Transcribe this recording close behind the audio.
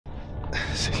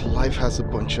life has a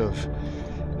bunch of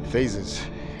phases,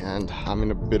 and I'm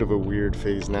in a bit of a weird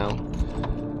phase now.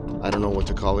 I don't know what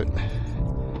to call it,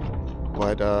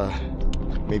 but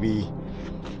maybe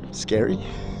scary?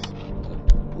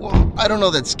 Well, I don't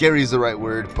know that scary is the right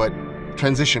word, but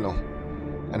transitional.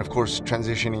 And of course,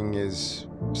 transitioning is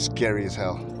scary as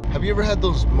hell. Have you ever had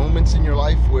those moments in your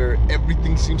life where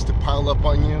everything seems to pile up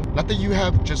on you? Not that you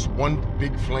have just one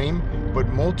big flame, but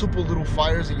multiple little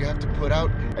fires that you have to put out.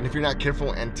 And if you're not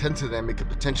careful and tend to them, it could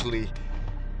potentially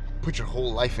put your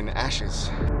whole life in ashes.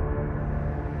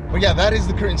 But yeah, that is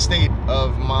the current state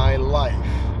of my life.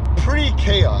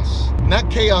 Pre-chaos.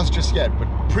 Not chaos just yet, but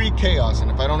pre-chaos.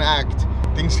 And if I don't act,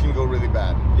 things can go really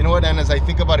bad. You know what, and as I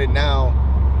think about it now,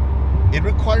 it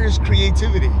requires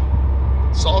creativity.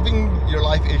 Solving your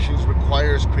life issues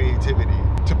requires creativity.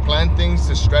 To plan things,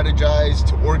 to strategize,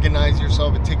 to organize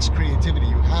yourself, it takes creativity.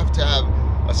 You have to have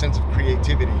a sense of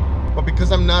creativity. But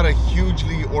because I'm not a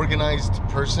hugely organized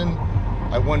person,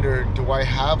 I wonder, do I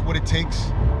have what it takes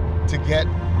to get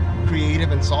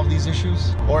creative and solve these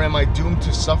issues? Or am I doomed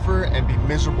to suffer and be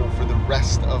miserable for the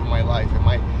rest of my life? Am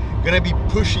I gonna be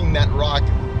pushing that rock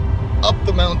up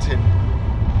the mountain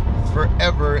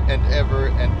forever and ever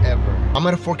and ever? I'm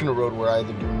at a fork in the road where I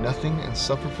either do nothing and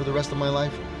suffer for the rest of my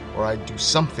life, or I do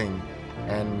something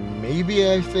and maybe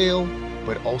I fail,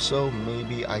 but also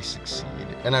maybe I succeed.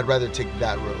 And I'd rather take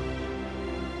that road.